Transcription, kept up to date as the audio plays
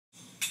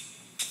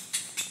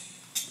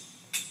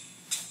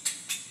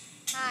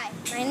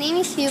My name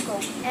is Hugo,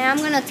 and I'm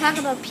going to talk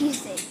about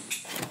Peace Day.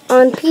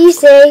 On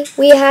Peace Day,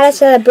 we had a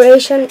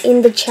celebration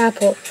in the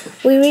chapel.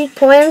 We read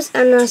poems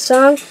and a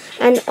song,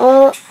 and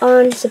all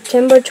on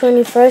September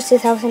 21st,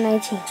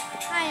 2019.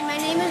 Hi, my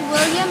name is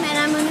William, and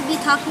I'm going to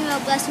be talking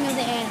about Blessing of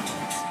the Animals.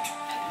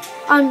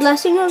 On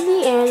Blessing of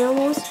the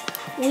Animals,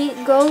 we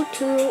go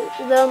to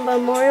the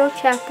Memorial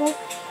Chapel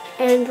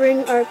and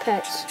bring our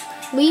pets.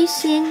 We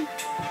sing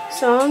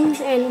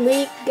songs and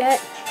we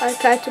get our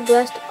pets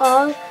blessed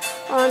all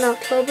on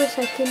October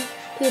 2nd,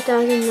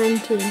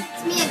 2019.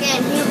 It's me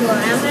again, Hugo,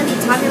 and I'm going to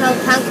be talking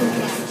about pumpkin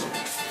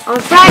patch. On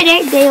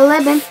Friday, day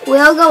 11,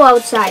 we'll go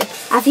outside.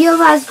 A few of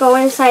us go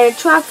inside a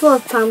truck full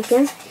of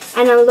pumpkins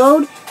and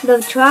unload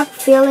the truck,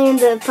 filling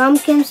the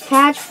pumpkins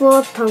patch full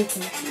of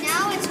pumpkins. And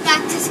now it's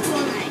back to school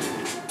night.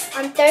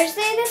 On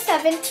Thursday the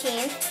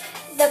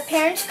 17th, the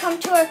parents come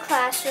to our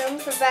classroom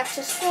for back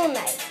to school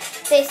night.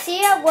 They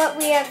see what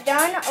we have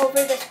done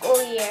over the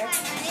school year.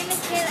 Hi, my name is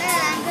Kayla,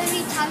 and I'm going to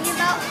be talking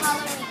about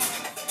Halloween.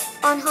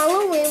 On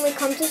Halloween, we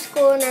come to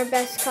school in our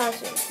best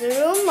costumes. The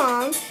room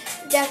mom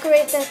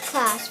decorates the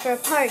class for a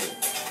party.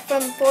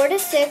 From 4 to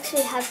 6,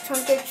 we have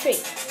trunk or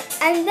treat.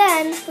 And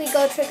then we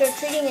go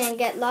trick-or-treating and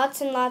get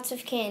lots and lots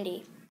of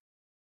candy.